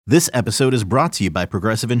This episode is brought to you by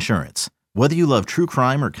Progressive Insurance. Whether you love true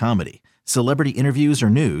crime or comedy, celebrity interviews or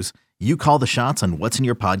news, you call the shots on what's in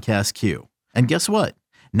your podcast queue. And guess what?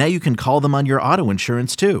 Now you can call them on your auto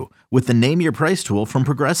insurance too with the Name Your Price tool from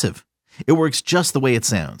Progressive. It works just the way it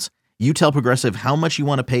sounds. You tell Progressive how much you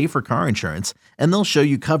want to pay for car insurance, and they'll show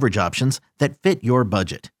you coverage options that fit your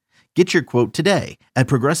budget. Get your quote today at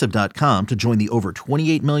Progressive.com to join the over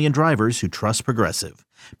 28 million drivers who trust Progressive.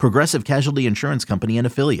 Progressive Casualty Insurance Company and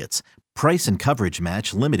Affiliates. Price and coverage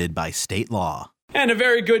match limited by state law. And a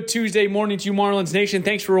very good Tuesday morning to you, Marlins Nation.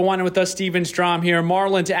 Thanks for rewinding with us, Steven Strom here.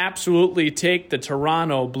 Marlins absolutely take the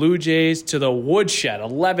Toronto Blue Jays to the woodshed,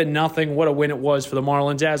 11-0. What a win it was for the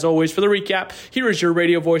Marlins. As always, for the recap, here is your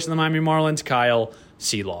radio voice of the Miami Marlins, Kyle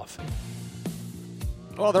Seeloff.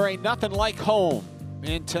 Well, there ain't nothing like home.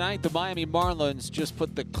 And tonight, the Miami Marlins just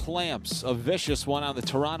put the clamps, a vicious one, on the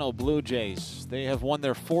Toronto Blue Jays. They have won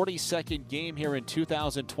their 42nd game here in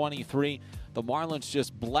 2023. The Marlins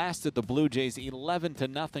just blasted the Blue Jays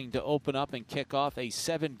 11-0 to open up and kick off a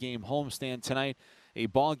 7-game homestand tonight. A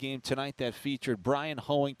ball game tonight that featured Brian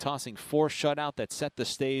Hoeing tossing 4 shutout that set the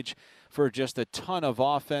stage for just a ton of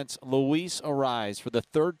offense. Luis Arraez, for the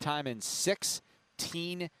third time in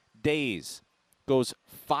 16 days, goes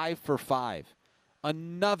 5 for 5.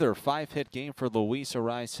 Another 5-hit game for Luis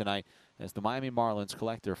Arraez tonight as the Miami Marlins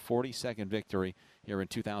collect their 42nd victory here in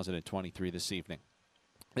 2023 this evening.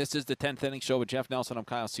 This is the 10th Inning Show with Jeff Nelson. I'm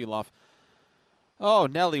Kyle Seeloff. Oh,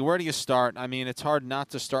 Nelly, where do you start? I mean, it's hard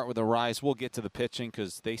not to start with Arraez. We'll get to the pitching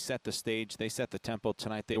because they set the stage. They set the tempo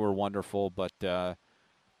tonight. They were wonderful. But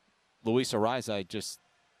Luis Arraez, I just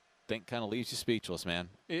think kind of leaves you speechless, man.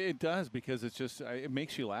 It does, because it's just it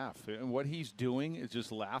makes you laugh. And what he's doing is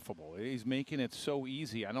just laughable. He's making it so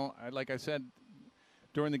easy. Like I said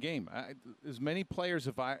during the game, as many players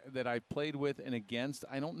that I've played with and against,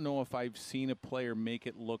 I don't know if I've seen a player make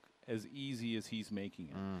it look as easy as he's making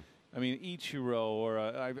it. I mean, Ichiro, or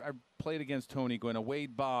I played against Tony Gwynn,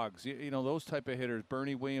 Wade Boggs, those type of hitters,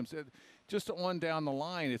 Bernie Williams, just on down the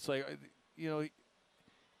line. It's like,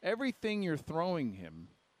 everything you're throwing him.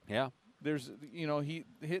 Yeah. There's, he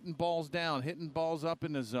hitting balls down, hitting balls up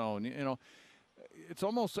in the zone. It's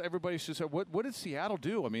almost everybody's just said, what did Seattle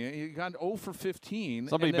do? I mean, he got 0 for 15.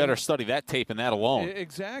 Somebody better study that tape and that alone.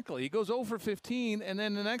 Exactly. He goes 0 for 15, and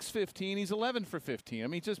then the next 15, he's 11 for 15. I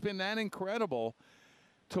mean, it's just been that incredible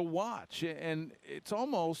to watch. And it's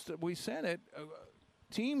almost, we said it,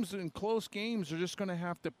 teams in close games are just going to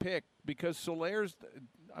have to pick, because Soler's,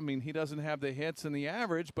 he doesn't have the hits and the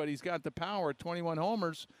average, but he's got the power, 21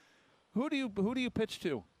 homers. Who do you pitch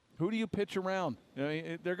to? Who do you pitch around?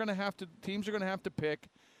 They're going to have to. Teams are going to have to pick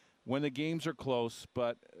when the games are close.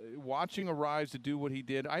 But watching Arraez to do what he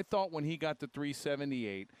did, I thought when he got to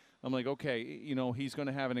 378, I'm like, okay, he's going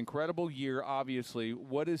to have an incredible year. Obviously,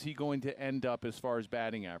 what is he going to end up as far as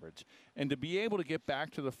batting average? And to be able to get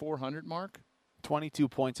back to the 400 mark. 22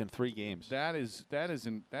 points in 3 games. That is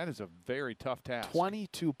a very tough task.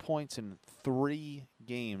 22 points in 3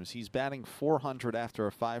 games. He's batting 400 after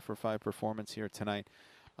a 5 for 5 performance here tonight.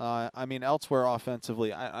 Elsewhere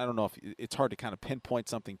offensively, I don't know if it's hard to kind of pinpoint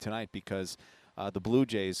something tonight, because the Blue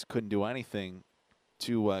Jays couldn't do anything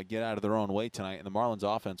to get out of their own way tonight, and the Marlins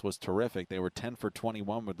offense was terrific. They were 10 for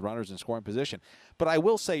 21 with runners in scoring position. But I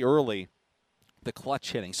will say early, the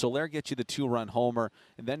clutch hitting. Soler gets you the 2-run homer,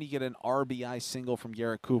 and then you get an RBI single from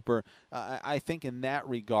Garrett Cooper. I think in that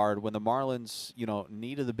regard, when the Marlins,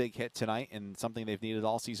 needed the big hit tonight, and something they've needed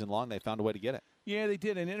all season long, they found a way to get it. Yeah, they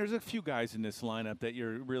did, and there's a few guys in this lineup that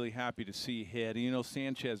you're really happy to see hit.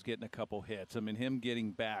 Sanchez getting a couple hits. Him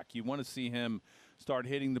getting back. You want to see him start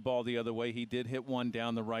hitting the ball the other way. He did hit one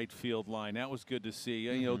down the right field line. That was good to see.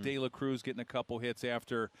 De La Cruz getting a couple hits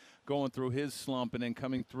after going through his slump and then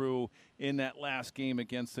coming through in that last game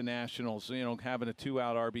against the Nationals, having a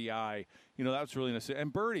 2-out RBI. That was really nice.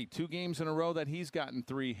 And Birdie, 2 games in a row that he's gotten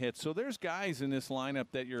 3 hits. So there's guys in this lineup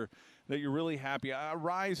that you're really happy.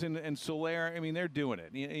 Arraez and Soler, they're doing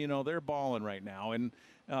it. They're balling right now. And,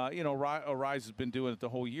 Arraez has been doing it the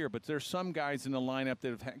whole year. But there's some guys in the lineup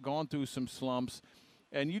that have gone through some slumps.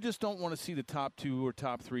 And you just don't want to see the top 2 or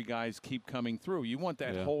top 3 guys keep coming through. You want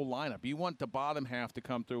that whole lineup. You want the bottom half to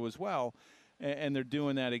come through as well. And they're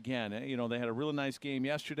doing that again. They had a really nice game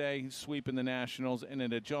yesterday, sweeping the Nationals, and then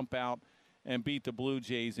to jump out and beat the Blue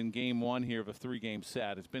Jays in Game 1 here of a 3-game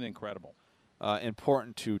set. It's been incredible.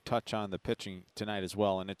 Important to touch on the pitching tonight as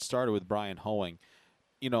well, and it started with Brian Hoeing.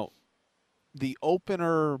 The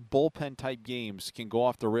opener bullpen-type games can go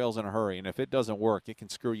off the rails in a hurry, and if it doesn't work, it can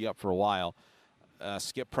screw you up for a while.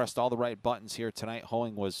 Skip pressed all the right buttons here tonight.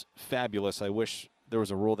 Hoeing was fabulous. I wish there was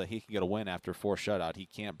a rule that he could get a win after 4 shutout. He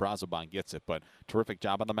can't. Brazoban gets it, but terrific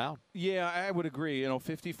job on the mound. Yeah, I would agree.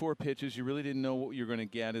 54 pitches. You really didn't know what you're going to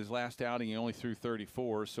get. His last outing, he only threw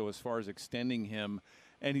 34. So as far as extending him,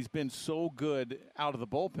 and he's been so good out of the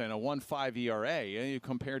bullpen, a 1.5 ERA,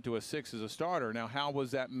 compared to a 6 as a starter. Now, how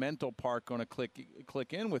was that mental part going to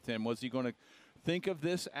click in with him? Was he going to think of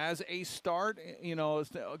this as a start?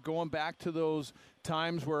 Going back to those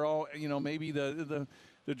times where maybe the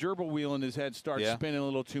gerbil wheel in his head starts spinning a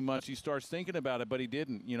little too much. He starts thinking about it, but he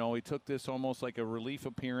didn't. He took this almost like a relief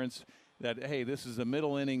appearance that, hey, this is the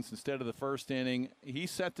middle innings instead of the first inning. He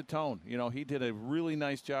set the tone. He did a really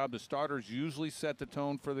nice job. The starters usually set the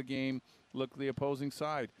tone for the game. Look the opposing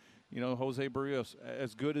side. Jose Barrios,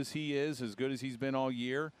 as good as he is, as good as he's been all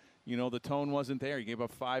year, the tone wasn't there. He gave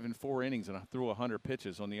up 5 in 4 innings and threw 100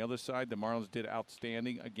 pitches. On the other side, the Marlins did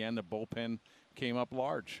outstanding. Again, the bullpen came up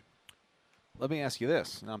large. Let me ask you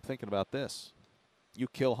this. Now I'm thinking about this. You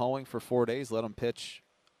kill Hoeing for 4 days, let him pitch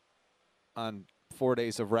on 4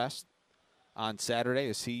 days of rest on Saturday.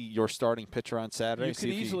 Is he your starting pitcher on Saturday?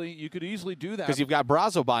 You could easily do that. Because you've got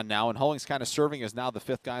Brazoban now, and Hoeing's kind of serving as now the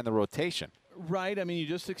 5th guy in the rotation. Right. I mean, you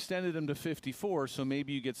just extended him to 54, so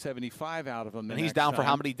maybe you get 75 out of him. And he's down for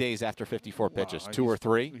how many days after 54 pitches? 2 or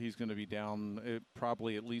 3? He's going to be down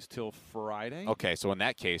probably at least till Friday. Okay, so in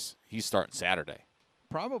that case, he's starting Saturday.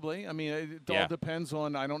 Probably. I mean, it all depends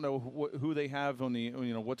on, I don't know who they have on the,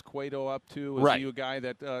 what's Cueto up to? Is he a guy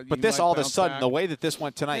that but this all of a sudden, the way that this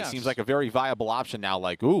went tonight seems like a very viable option now.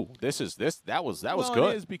 Like, ooh, that was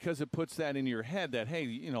good. It is because it puts that in your head that, hey,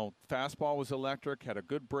 fastball was electric, had a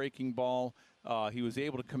good breaking ball. He was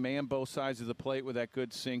able to command both sides of the plate with that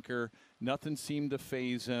good sinker. Nothing seemed to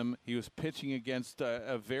phase him. He was pitching against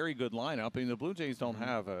a very good lineup. I mean, the Blue Jays don't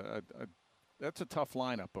have that's a tough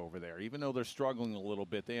lineup over there. Even though they're struggling a little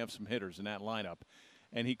bit, they have some hitters in that lineup.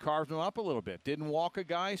 And he carved them up a little bit. Didn't walk a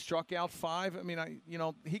guy, struck out 5. I mean,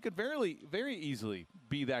 he could very easily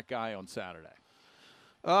be that guy on Saturday.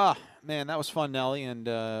 Man, that was fun, Nelly, and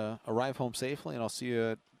arrive home safely, and I'll see you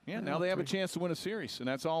at now they have a chance to win a series, and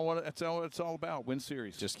that's all it's all about, win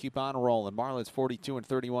series. Just keep on rolling. Marlins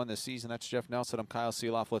 42-31 this season. That's Jeff Nelson. I'm Kyle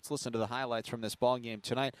Seeloff. Let's listen to the highlights from this ball game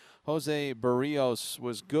tonight. Jose Barrios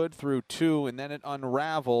was good through 2, and then it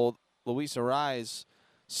unraveled. Luis Arraez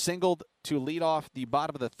singled to lead off the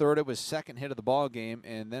bottom of the 3rd. It was second hit of the ball game,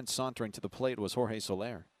 and then sauntering to the plate was Jorge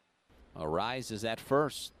Soler. Arraez is at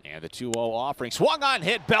first, and the 2-0 offering. Swung on,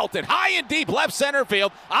 hit, belted, high and deep, left center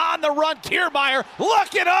field. On the run, Kiermaier,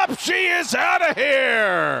 looking up, she is out of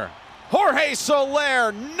here. Jorge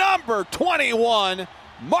Soler, number 21.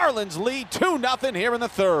 Marlins lead 2-0 here in the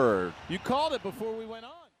 3rd. You called it before we went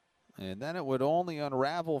on. And then it would only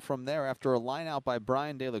unravel from there after a line out by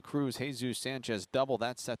Brian De La Cruz. Jesus Sanchez double.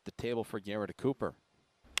 That set the table for Garrett Cooper.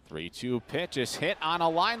 3-2 pitch is hit on a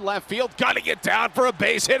line left field. Gunning it down for a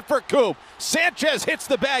base hit for Coop. Sanchez hits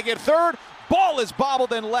the bag at 3rd. Ball is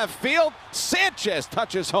bobbled in left field. Sanchez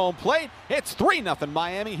touches home plate. It's 3-0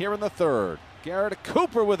 Miami here in the 3rd. Garrett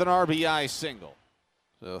Cooper with an RBI single.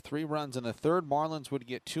 So 3 runs in the 3rd. Marlins would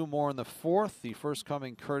get 2 more in the 4th. The first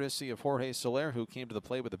coming courtesy of Jorge Soler, who came to the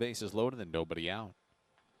plate with the bases loaded and nobody out.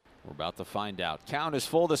 We're about to find out. Count is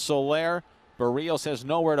full to Soler. Barrios has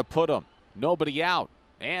nowhere to put him. Nobody out.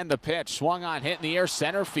 And the pitch swung on, hit in the air,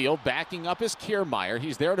 center field. Backing up is Kiermaier.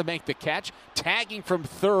 He's there to make the catch. Tagging from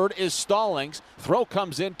 3rd is Stallings. Throw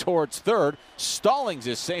comes in towards 3rd. Stallings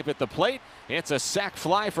is safe at the plate. It's a sac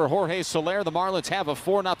fly for Jorge Soler. The Marlins have a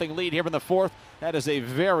 4-0 lead here in the 4th. That is a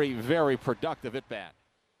very, very productive at-bat.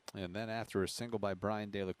 And then after a single by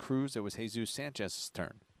Brian De La Cruz, it was Jesus Sanchez's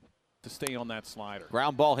turn to stay on that slider.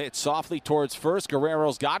 Ground ball hit softly towards first.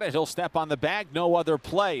 Guerrero's got it. He'll step on the bag. No other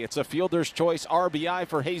play. It's a fielder's choice RBI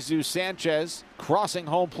for Jesus Sanchez. Crossing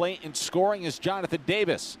home plate and scoring is Jonathan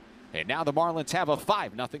Davis. And now the Marlins have a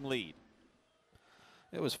 5-0 lead.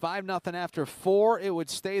 It was 5-0 after 4. It would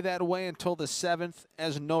stay that way until the 7th.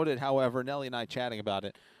 As noted, however, Nelly and I chatting about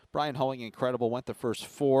it. Brian Hoeing, incredible, went the first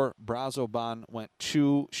 4. Brazoban went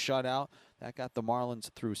 2 shutout. That got the Marlins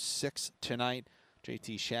through 6 tonight.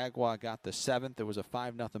 JT Shagwa got the 7th. There was a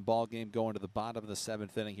 5-0 ball game going to the bottom of the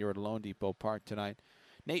 7th inning here at Lone Depot Park tonight.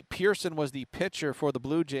 Nate Pearson was the pitcher for the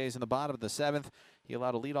Blue Jays in the bottom of the 7th. He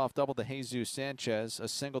allowed a leadoff double to Jesus Sanchez, a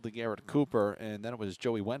single to Garrett Cooper, and then it was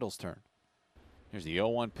Joey Wendell's turn. Here's the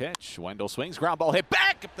 0-1 pitch. Wendell swings, ground ball hit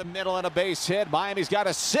back up the middle and a base hit. Miami's got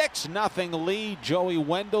a 6-0 lead. Joey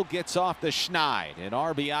Wendell gets off the schneid. An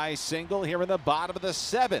RBI single here in the bottom of the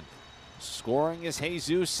 7th. Scoring is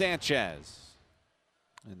Jesus Sanchez.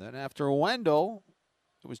 And then after Wendell,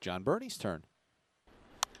 it was John Birdie's turn.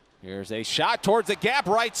 Here's a shot towards the gap,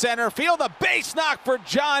 right center field. A base knock for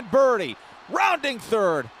John Birdie. rounding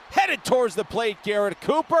third, headed towards the plate, Garrett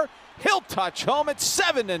Cooper. He'll touch home at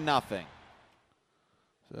 7-0.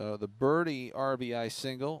 So the Birdie RBI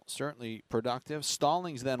single, certainly productive.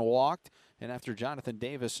 Stallings then walked, and after Jonathan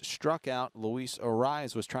Davis struck out, Luis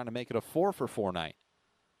Ariz was trying to make it a 4-for-4 night.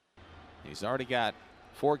 He's already got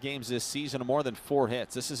 4 games this season of more than 4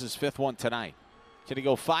 hits. This is his 5th one tonight. Can he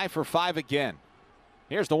go 5-for-5 again?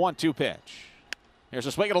 Here's the 1-2 pitch. Here's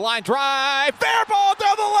a swing at a line drive. Fair ball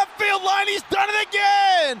down the left field line. He's done it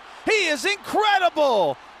again. He is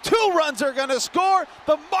incredible. 2 runs are going to score.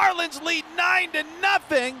 The Marlins lead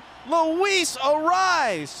 9-0. Luis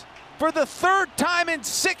Ariz, for the 3rd time in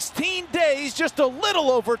 16 days, just a little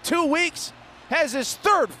over 2 weeks, has his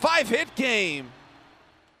 3rd 5-hit game.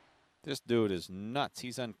 This dude is nuts.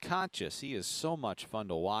 He's unconscious. He is so much fun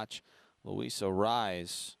to watch. Luis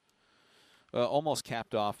Ariz almost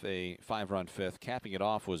capped off a 5-run 5th. Capping it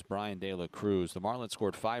off was Brian De La Cruz. The Marlins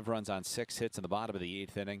scored 5 runs on 6 hits in the bottom of the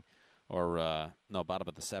 8th inning. Bottom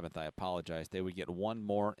of the 7th, I apologize. They would get 1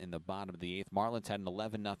 more in the bottom of the 8th. Marlins had an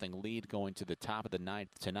 11-0 lead going to the top of the 9th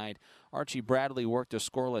tonight. Archie Bradley worked a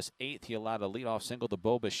scoreless 8th. He allowed a leadoff single to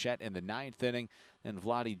Bo Bichette in the 9th inning. Then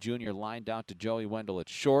Vladdy Jr. lined out to Joey Wendell at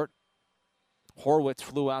short. Horwitz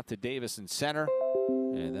flew out to Davis in center.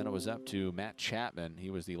 And then it was up to Matt Chapman. He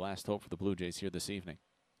was the last hope for the Blue Jays here this evening.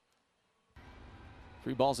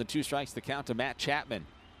 3 balls and 2 strikes to count to Matt Chapman.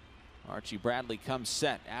 Archie Bradley comes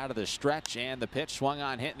set out of the stretch, and the pitch swung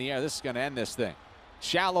on, hit in the air. This is going to end this thing.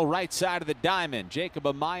 Shallow right side of the diamond. Jacob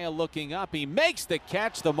Amaya looking up. He makes the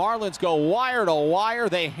catch. The Marlins go wire to wire.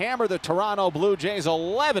 They hammer the Toronto Blue Jays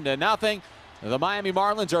 11-0. The Miami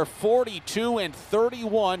Marlins are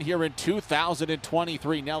 42-31 here in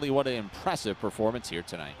 2023. Nelly, what an impressive performance here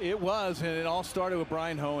tonight. It was, and it all started with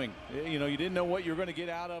Brian Hoeing. You know, you didn't know what you were going to get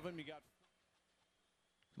out of him. You got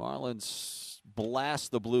Marlins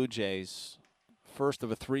blast the Blue Jays. First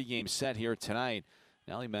of a 3-game set here tonight.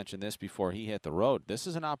 Nelly mentioned this before he hit the road. This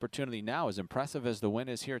is an opportunity now, as impressive as the win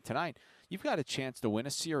is here tonight. You've got a chance to win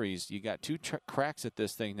a series. You got 2 cracks at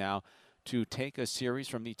this thing now to take a series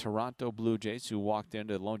from the Toronto Blue Jays, who walked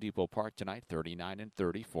into Lone Depot Park tonight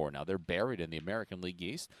 39-34. Now they're buried in the American League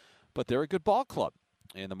East, but they're a good ball club.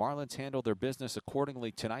 And the Marlins handled their business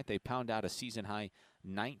accordingly tonight. They pound out a season-high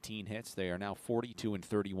 19 hits. They are now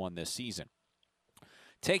 42-31 this season.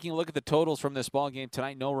 Taking a look at the totals from this ball game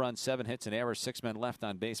tonight: no runs, 7 hits, and errors, 6 men left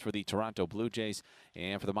on base for the Toronto Blue Jays.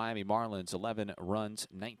 And for the Miami Marlins, 11 runs,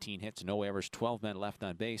 19 hits, no errors, 12 men left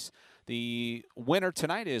on base. The winner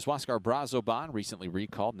tonight is Huáscar Brazoban, recently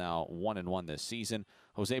recalled, now 1-1 this season.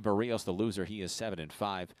 Jose Barrios, the loser, he is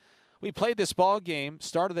 7-5. We played this ball game,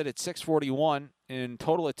 started it at 6:41. In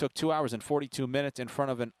total, it took 2 hours and 42 minutes in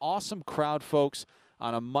front of an awesome crowd, folks,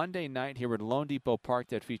 on a Monday night here at Lone Depot Park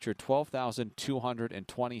that featured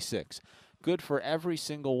 12,226. Good for every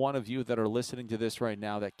single one of you that are listening to this right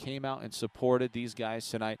now that came out and supported these guys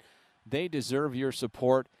tonight. They deserve your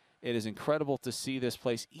support. It is incredible to see this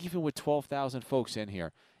place, even with 12,000 folks in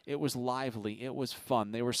here. It was lively. It was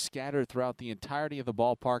fun. They were scattered throughout the entirety of the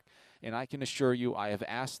ballpark, and I can assure you, I have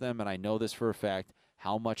asked them, and I know this for a fact,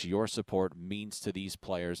 how much your support means to these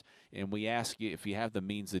players. And we ask you, if you have the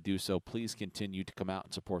means to do so, please continue to come out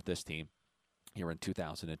and support this team here in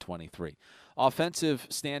 2023. Offensive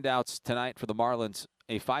standouts tonight for the Marlins: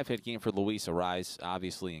 a 5-hit game for Luis Ariz,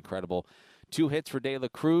 obviously incredible. 2 hits for De La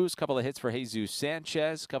Cruz, couple of hits for Jesus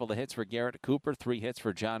Sanchez, couple of hits for Garrett Cooper, 3 hits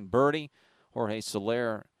for John Birdie. Jorge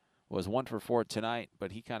Soler was 1 for 4 tonight,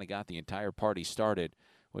 but he kind of got the entire party started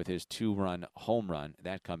with his 2-run home run,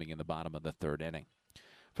 that coming in the bottom of the 3rd inning.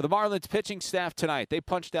 For the Marlins pitching staff tonight, they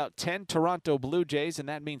punched out 10 Toronto Blue Jays, and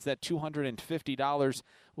that means that $250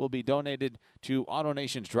 will be donated to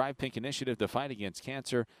AutoNation's Drive Pink initiative to fight against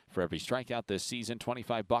cancer. For every strikeout this season,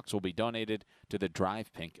 $25 will be donated to the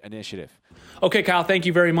Drive Pink initiative. Okay, Kyle, thank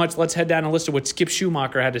you very much. Let's head down and listen to what Skip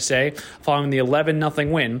Schumacher had to say following the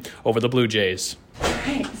 11-0 win over the Blue Jays.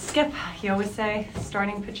 Hey, Skip, you always say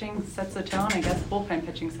starting pitching sets the tone. I guess bullpen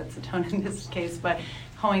pitching sets the tone in this case, but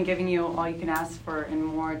Hoeing giving you all you can ask for and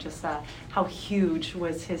more. Just how huge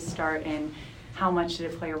was his start, and how much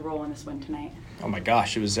did it play a role in this win tonight? Oh my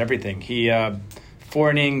gosh, it was everything. He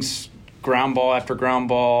 4 innings, ground ball after ground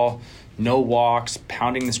ball, no walks,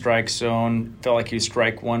 pounding the strike zone. Felt like he was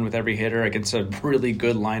strike one with every hitter against a really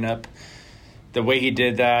good lineup. The way he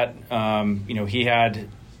did that, he had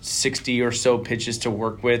 60 or so pitches to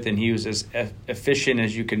work with, and he was as efficient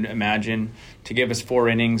as you can imagine to give us 4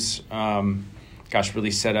 innings.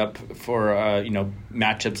 Really set up for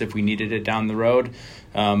matchups if we needed it down the road.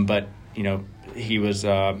 But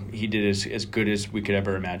he did as good as we could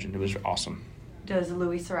ever imagine. It was awesome. Does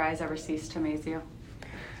Luis Ariz ever cease to amaze you?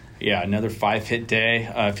 Yeah, another 5-hit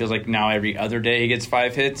day. Feels like now every other day he gets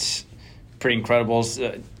 5 hits. Pretty incredible.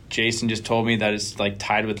 Jason just told me that it's like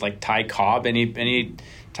tied with like Ty Cobb. Any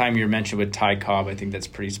time you're mentioned with Ty Cobb, I think that's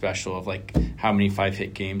pretty special of like how many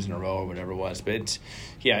 5-hit games in a row or whatever it was. But it's,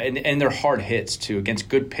 yeah, and they're hard hits too against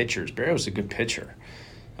good pitchers. Barrio's a good pitcher.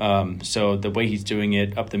 So the way he's doing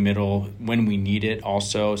it up the middle when we need it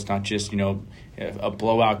also, it's not just, a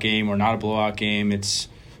blowout game or not a blowout game. It's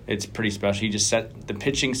pretty special. He just set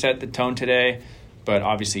the tone today, but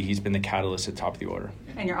obviously he's been the catalyst at the top of the order.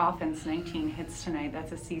 And your offense, 19 hits tonight.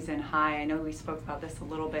 That's a season high. I know we spoke about this a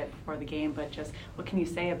little bit before the game, but just what can you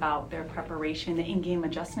say about their preparation, the in-game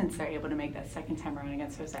adjustments they're able to make that second time around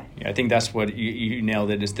against Jose? Yeah, I think that's what you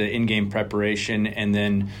nailed it, is the in-game preparation, and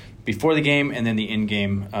then before the game and then the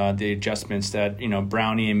in-game, the adjustments that,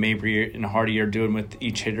 Brownie and Mabry and Hardy are doing with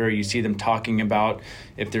each hitter. You see them talking about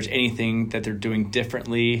if there's anything that they're doing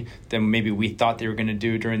differently than maybe we thought they were going to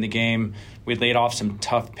do during the game. We laid off some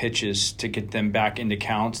tough pitches to get them back into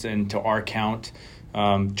counts and to our count.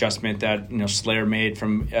 Adjustment that, Slayer made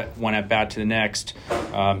from one at-bat to the next.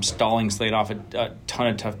 Stallings laid off a ton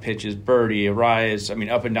of tough pitches. Birdie, Arias,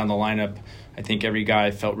 up and down the lineup. I think every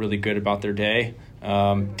guy felt really good about their day.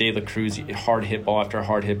 De La Cruz, hard hit ball after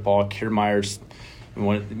hard hit ball. Kiermaier's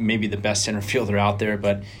maybe the best center fielder out there,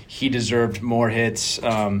 but he deserved more hits.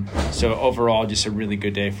 So overall, just a really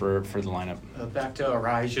good day for the lineup. Back to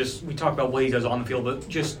Arias, we talked about what he does on the field, but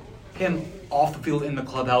just him off the field in the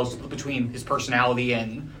clubhouse, between his personality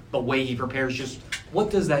and the way he prepares, just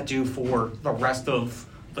what does that do for the rest of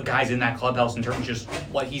the guys in that clubhouse in terms of just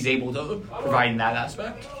what he's able to provide in that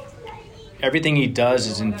aspect? Everything he does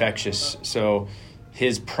is infectious. So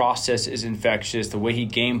his process is infectious. The way he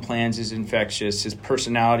game plans is infectious. His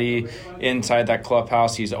personality inside that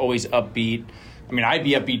clubhouse, he's always upbeat. I'd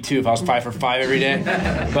be upbeat too if I was 5 for 5 every day.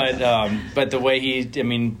 But the way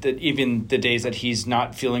even the days that he's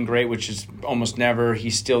not feeling great, which is almost never,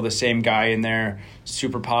 he's still the same guy in there,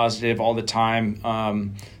 super positive all the time.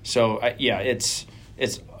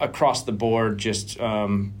 It's across the board. Just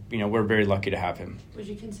we're very lucky to have him. Would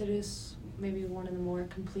you consider this maybe one of the more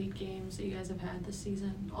complete games that you guys have had this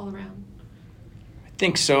season all around? I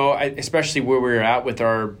think so, especially where we were at with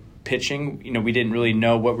our pitching. We didn't really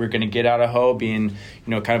know what we were going to get out of Ho, being,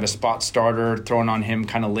 kind of a spot starter, thrown on him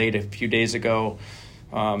kind of late a few days ago.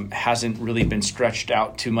 Hasn't really been stretched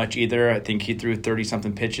out too much either. I think he threw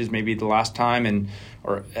 30-something pitches maybe the last time,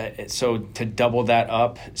 so to double that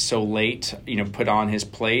up so late, put on his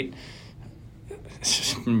plate,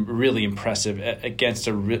 it's really impressive against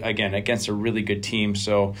a really good team.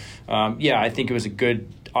 So, I think it was a good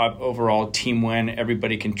overall team win.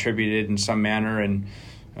 Everybody contributed in some manner, and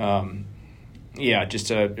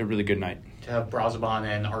just a really good night. To have Brazoban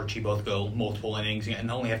and Archie both go multiple innings and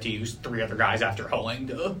only have to use 3 other guys after Hoeing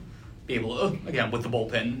to be able to, again, with the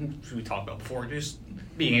bullpen, which we talked about before, just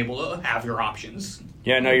being able to have your options.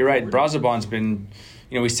 Yeah, no, you're right. Brazoban's been,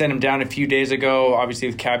 we sent him down a few days ago, obviously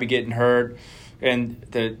with Cabby getting hurt. And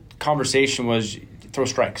the conversation was throw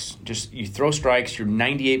strikes. Just you throw strikes. You're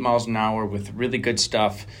 98 miles an hour with really good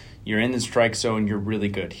stuff. You're in the strike zone. You're really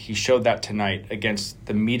good. He showed that tonight against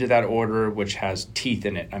the meat of that order, which has teeth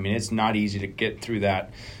in it. It's not easy to get through that.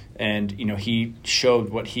 And, he showed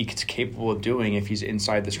what he's capable of doing if he's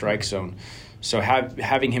inside the strike zone. So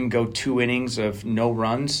having him go 2 innings of no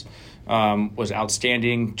runs was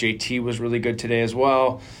outstanding. JT was really good today as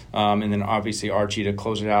well. And then obviously Archie to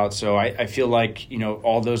close it out. So I feel like,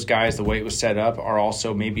 all those guys, the way it was set up, are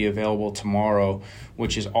also maybe available tomorrow,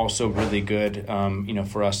 which is also really good,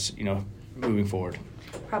 for us, moving forward.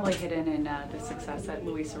 Probably hidden in the success that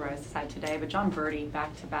Luis Arraez had today, but John Birdie,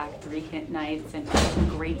 back-to-back 3-hit nights and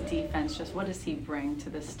great defense. Just what does he bring to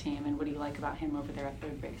this team, and what do you like about him over there at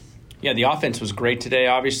third base? Yeah, the offense was great today,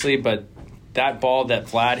 obviously, but that ball that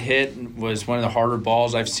Vlad hit was one of the harder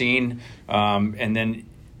balls I've seen. And then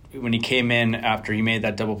when he came in after he made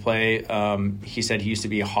that double play, he said he used to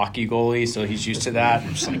be a hockey goalie, so he's used to that.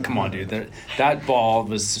 I'm just like, come on, dude. That ball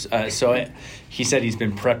was he said he's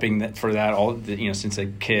been prepping for that since a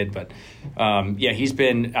kid. But he's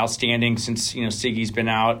been outstanding since Siggy's been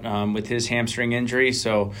out with his hamstring injury.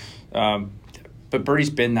 So. But Birdie's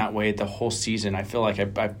been that way the whole season. I feel like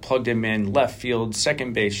I plugged him in left field,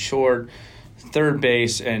 second base, short, third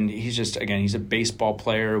base, and he's a baseball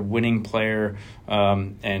player, winning player.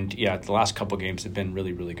 The last couple games have been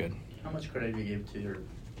really, really good. How much credit do you give to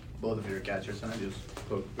both of your catchers? And I just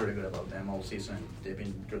spoke very good about them all season. They've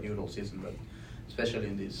been really good all season, but especially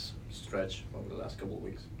in this stretch over the last couple of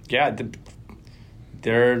weeks. Yeah,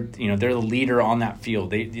 they're the leader on that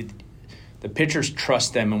field. The pitchers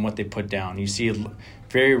trust them and what they put down. You see,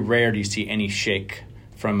 very rare do you see any shake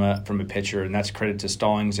from a pitcher, and that's credit to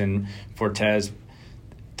Stallings and Fortes.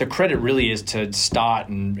 The credit really is to Stott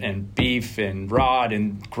and Beef and Rod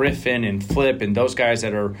and Griffin and Flip and those guys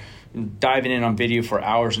that are diving in on video for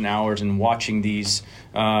hours and hours and watching these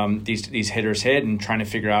hitters hit and trying to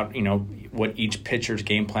figure out, what each pitcher's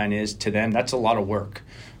game plan is to them. That's a lot of work.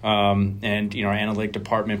 And, our analytic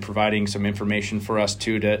department providing some information for us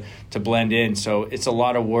too to blend in. So it's a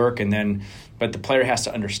lot of work, but the player has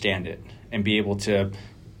to understand it and be able to,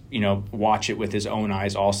 watch it with his own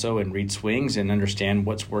eyes also and read swings and understand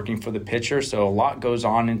what's working for the pitcher. So a lot goes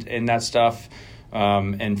on in that stuff.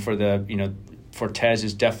 And for Fortes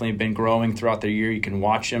has definitely been growing throughout the year. You can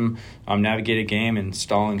watch him navigate a game, and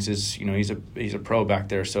Stallings is, he's a pro back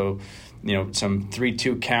there. So, some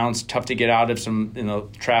 3-2 counts, tough to get out of some,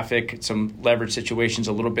 traffic, some leverage situations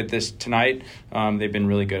a little bit tonight. They've been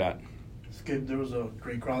really good at. Skip, there was a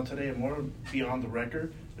great crowd today, and more beyond the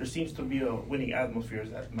record, there seems to be a winning atmosphere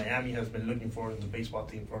that Miami has been looking for in the baseball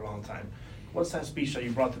team for a long time. What's that speech that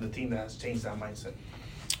you brought to the team that has changed that mindset?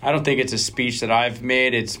 I don't think it's a speech that I've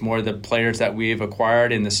made. It's more the players that we've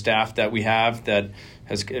acquired and the staff that we have that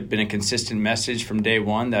has been a consistent message from day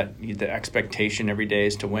one that the expectation every day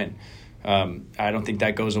is to win. I don't think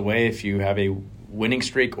that goes away if you have a winning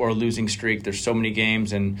streak or a losing streak. There's so many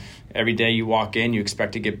games, and every day you walk in, you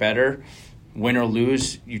expect to get better. Win or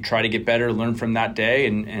lose, you try to get better, learn from that day,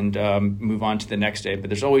 and move on to the next day. But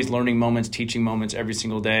there's always learning moments, teaching moments every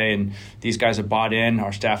single day, and these guys have bought in.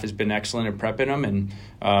 Our staff has been excellent at prepping them,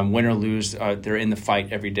 and win or lose, they're in the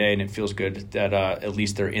fight every day, and it feels good that at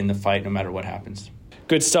least they're in the fight no matter what happens.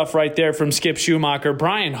 Good stuff right there from Skip Schumacher.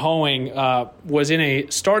 Brian Hoeing was in a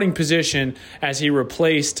starting position as he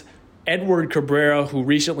replaced Edward Cabrera, who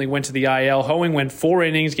recently went to the IL. Hoeing went 4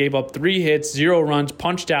 innings, gave up 3 hits, 0 runs,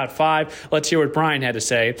 punched out 5. Let's hear what Brian had to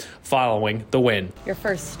say following the win. Your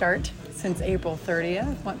first start since April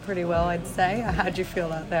 30th went pretty well, I'd say. How'd you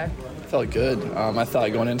feel out there? Felt good. I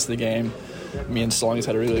thought going into the game, me and Stallings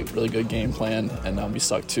had a really, really good game plan, and we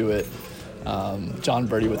stuck to it. John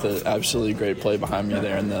Birdie with an absolutely great play behind me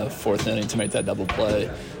there in the 4th inning to make that double play.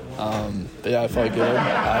 But yeah, I felt good.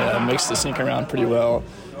 I mixed the sink around pretty well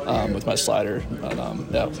with my slider. But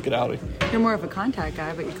yeah, it was a good outing. You're more of a contact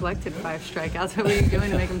guy, but you collected 5 strikeouts. What were you doing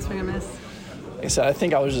to make him swing and miss? Like I said, I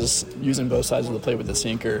think I was just using both sides of the plate with the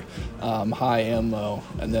sinker, high and low,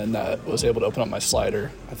 and then that was able to open up my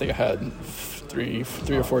slider. I think I had 3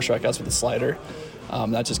 or 4 strikeouts with the slider.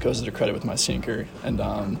 That just goes to the credit with my sinker.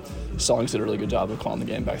 And Stallings did a really good job of calling the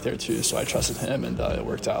game back there, too, so I trusted him, and it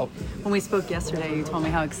worked out. When we spoke yesterday, you told me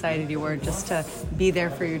how excited you were just to be there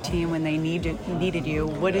for your team when they needed you.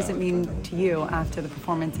 What does it mean to you after the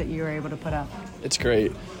performance that you were able to put up? It's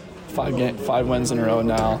great. 5 wins in a row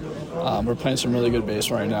now. We're playing some really good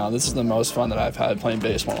baseball right now. This is the most fun that I've had playing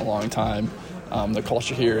baseball in a long time. The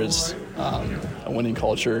culture here is a winning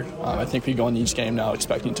culture. I think we go in each game now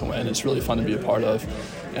expecting to win. It's really fun to be a part of.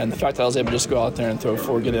 And the fact that I was able to just go out there and throw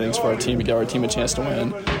 4 good innings for our team to give our team a chance to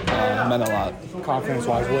win meant a lot.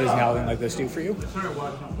 Confidence-wise, what does an outing like this do for you?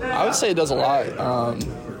 I would say it does a lot.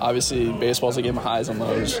 Obviously, baseball is a game of highs and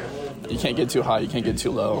lows. You can't get too high, you can't get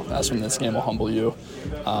too low. That's when this game will humble you.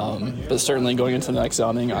 But certainly going into the next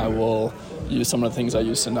outing, I will use some of the things I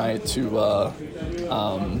used tonight to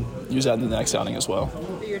use that in the next outing as well.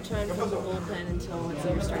 Your time from the bullpen until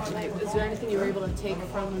your start tonight, is there anything you were able to take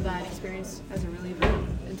from that experience as a reliever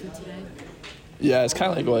into today? Yeah, it's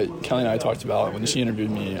kind of like what Kelly and I talked about when she interviewed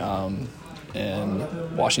me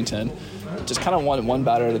in Washington. Just kind of one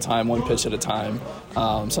batter at a time, one pitch at a time.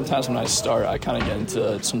 Sometimes when I start, I kind of get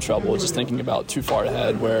into some trouble just thinking about too far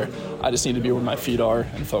ahead, where I just need to be where my feet are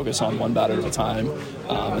and focus on one batter at a time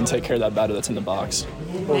and take care of that batter that's in the box.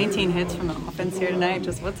 19 hits from the offense here tonight.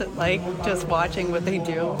 Just what's it like just watching what they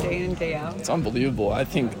do day in, day out? It's unbelievable. I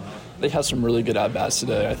think they had some really good at-bats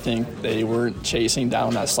today. I think they weren't chasing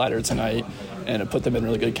down that slider tonight, and it put them in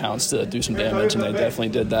really good counts to do some damage, and they definitely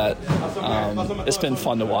did that. It's been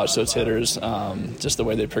fun to watch those hitters, just the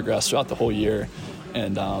way they progress throughout the whole year.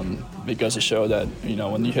 And it goes to show that,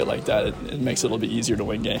 when you hit like that, it makes it a little bit easier to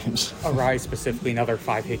win games. Arise specifically, another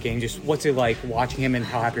 5-hit game. Just what's it like watching him, and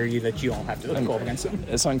how happy are you that you don't have to go up against him?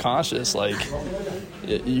 It's unconscious.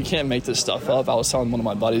 You can't make this stuff up. I was telling one of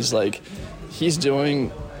my buddies, he's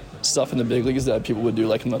doing stuff in the big leagues that people would do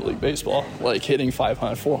in Little League Baseball, like hitting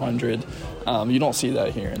 500, 400. You don't see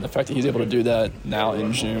that here. And the fact that he's able to do that now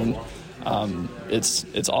in June,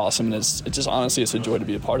 it's awesome. And it's just honestly, it's a joy to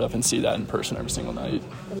be a part of and see that in person every single night.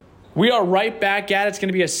 We are right back at it. It's going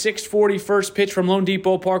to be a 6:40 first pitch from Lone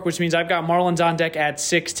Depot Park, which means I've got Marlins on deck at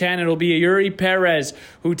 6:10. It'll be Yuri Perez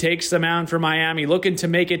who takes the mound for Miami, looking to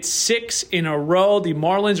make it 6 in a row. The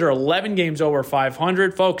Marlins are 11 games over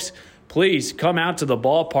 500. Folks, please come out to the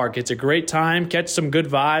ballpark. It's a great time. Catch some good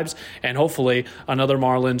vibes, and hopefully another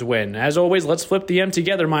Marlins win. As always, let's flip the M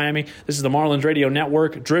together, Miami. This is the Marlins Radio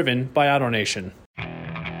Network, driven by AutoNation.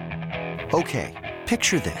 Okay,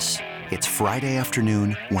 picture this. It's Friday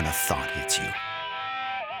afternoon when a thought hits you.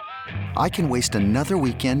 I can waste another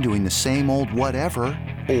weekend doing the same old whatever,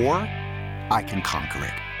 or I can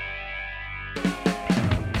conquer it.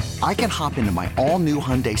 I can hop into my all-new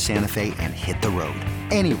Hyundai Santa Fe and hit the road.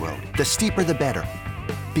 Any road. The steeper, the better.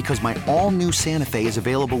 Because my all-new Santa Fe is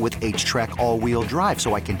available with H-Track all-wheel drive,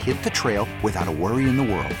 so I can hit the trail without a worry in the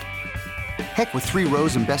world. Heck, with 3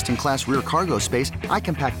 rows and best-in-class rear cargo space, I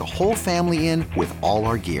can pack the whole family in with all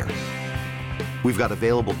our gear. We've got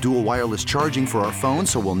available dual wireless charging for our phones,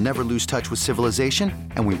 so we'll never lose touch with civilization,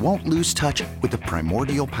 and we won't lose touch with the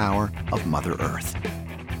primordial power of Mother Earth.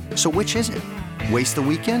 So which is it? Waste the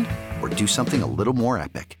weekend or do something a little more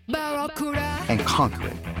epic? And conquer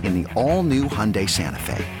it in the all-new Hyundai Santa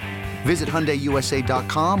Fe. Visit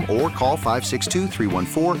HyundaiUSA.com or call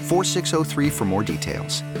 562-314-4603 for more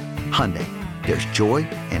details. Hyundai, there's joy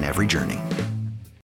in every journey.